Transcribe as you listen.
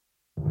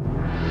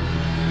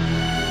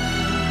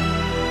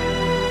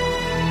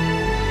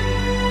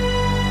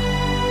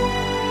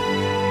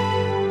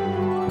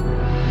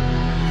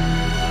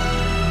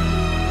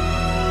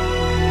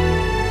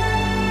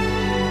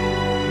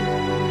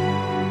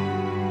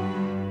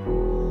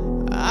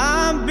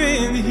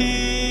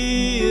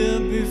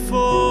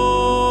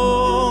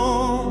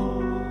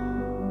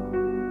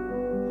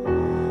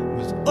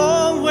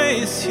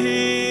tears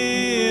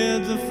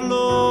hit the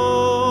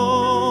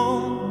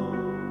floor.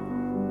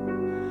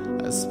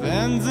 I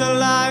spent a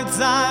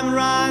lifetime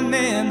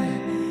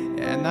running,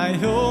 and I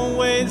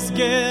always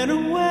get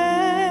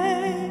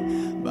away.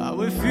 But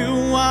with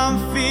you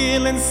I'm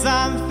feeling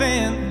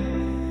something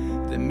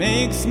that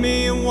makes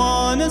me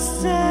wanna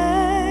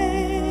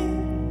stay.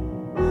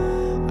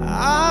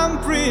 I'm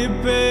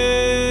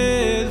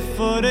prepared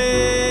for this.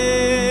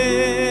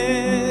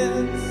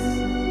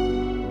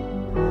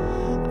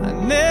 I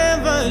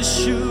never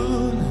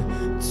shoot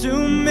to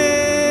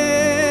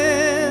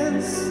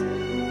miss,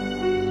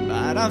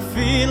 but I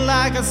feel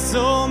like a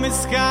storm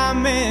is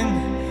coming.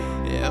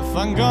 If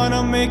I'm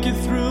gonna make it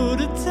through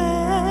the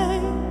day,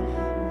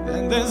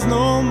 then there's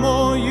no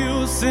more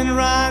use in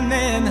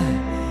running.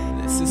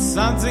 This is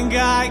something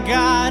I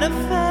gotta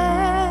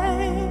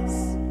face.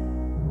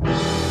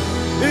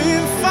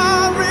 If I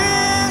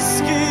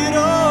risk it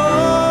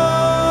all,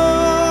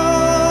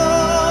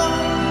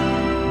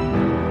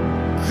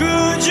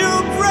 could you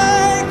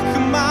break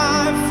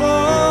my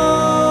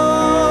fall?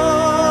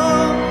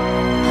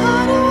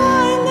 How do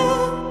I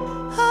live?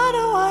 How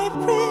do I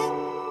breathe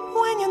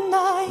when you're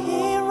not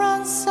here?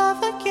 I'm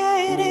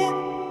suffocating.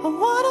 I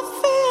wanna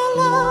feel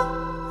love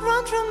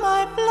run through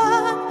my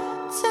blood.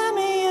 Tell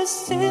me, is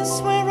this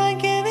where I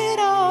give it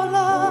all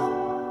up?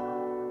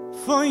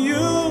 For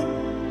you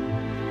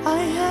I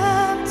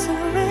have to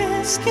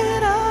risk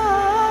it all,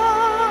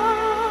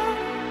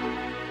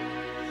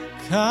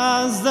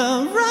 'cause the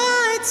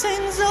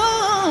writing's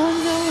on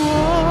the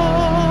wall.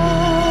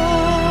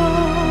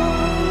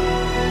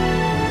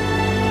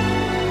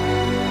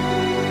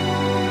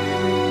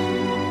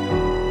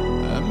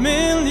 a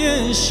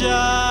million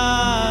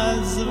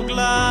shards of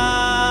glass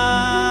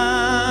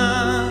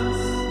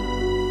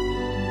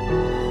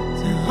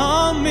to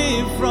harm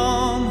me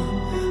from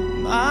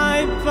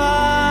my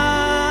past.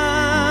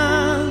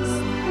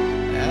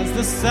 As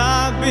the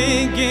stars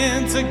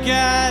begin to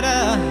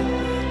gather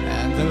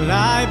and the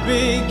light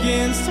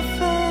begins to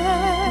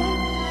fade,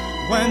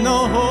 when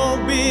the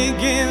hope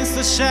begins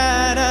to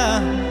shatter,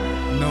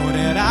 know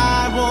that I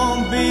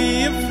won't be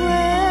afraid.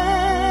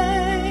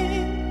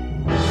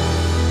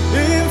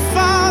 If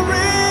I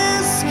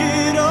risk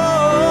it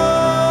all,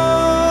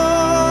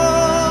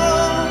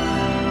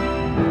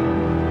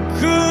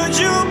 could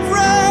you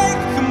break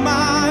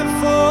my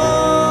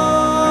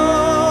fall?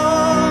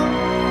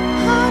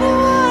 How do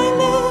I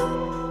live?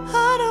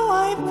 How do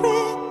I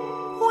breathe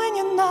when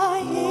you're not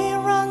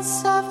here? I'm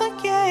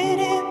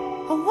suffocating.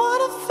 I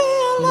wanna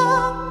feel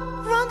love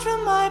run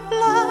through my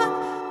blood.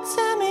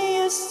 Tell me,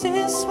 is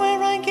this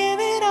where I give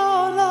it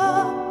all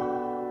up?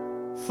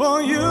 For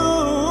you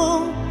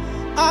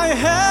I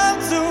have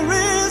to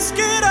risk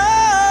it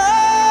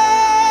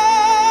all,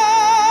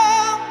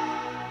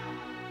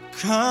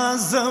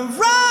 'cause the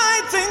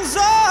writing's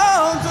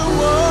on the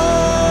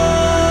wall.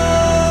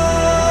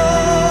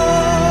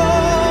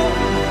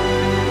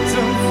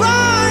 The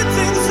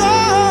writing's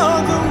on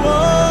the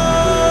wall.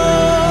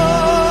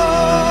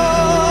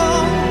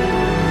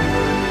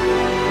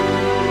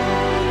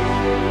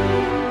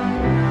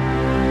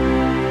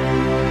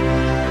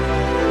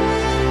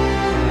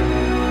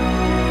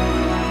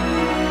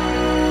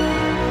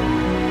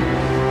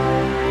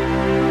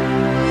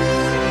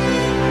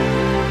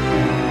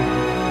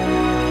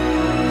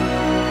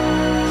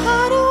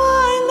 How do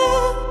I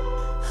live?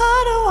 How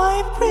do I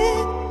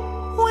breathe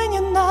when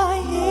you're not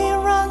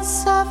here? I'm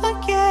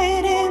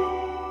suffocating.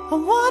 I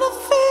wanna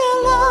feel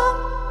love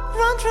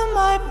run through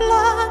my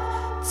blood.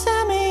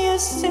 Tell me,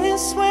 is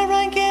this where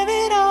I give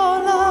it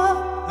all up?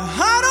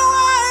 How do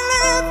I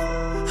live?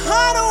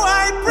 How do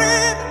I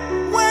breathe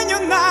when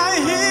you're not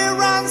here?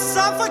 I'm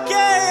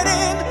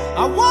suffocating.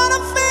 I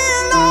wanna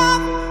feel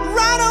love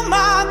right on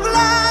my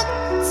blood.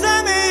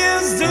 Tell me,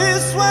 is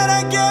this when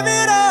I give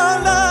it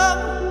all up?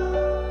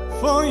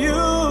 For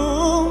you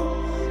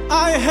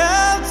I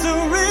have to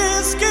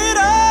risk it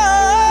all,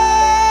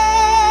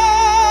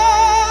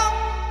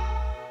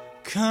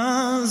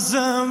 'cause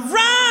the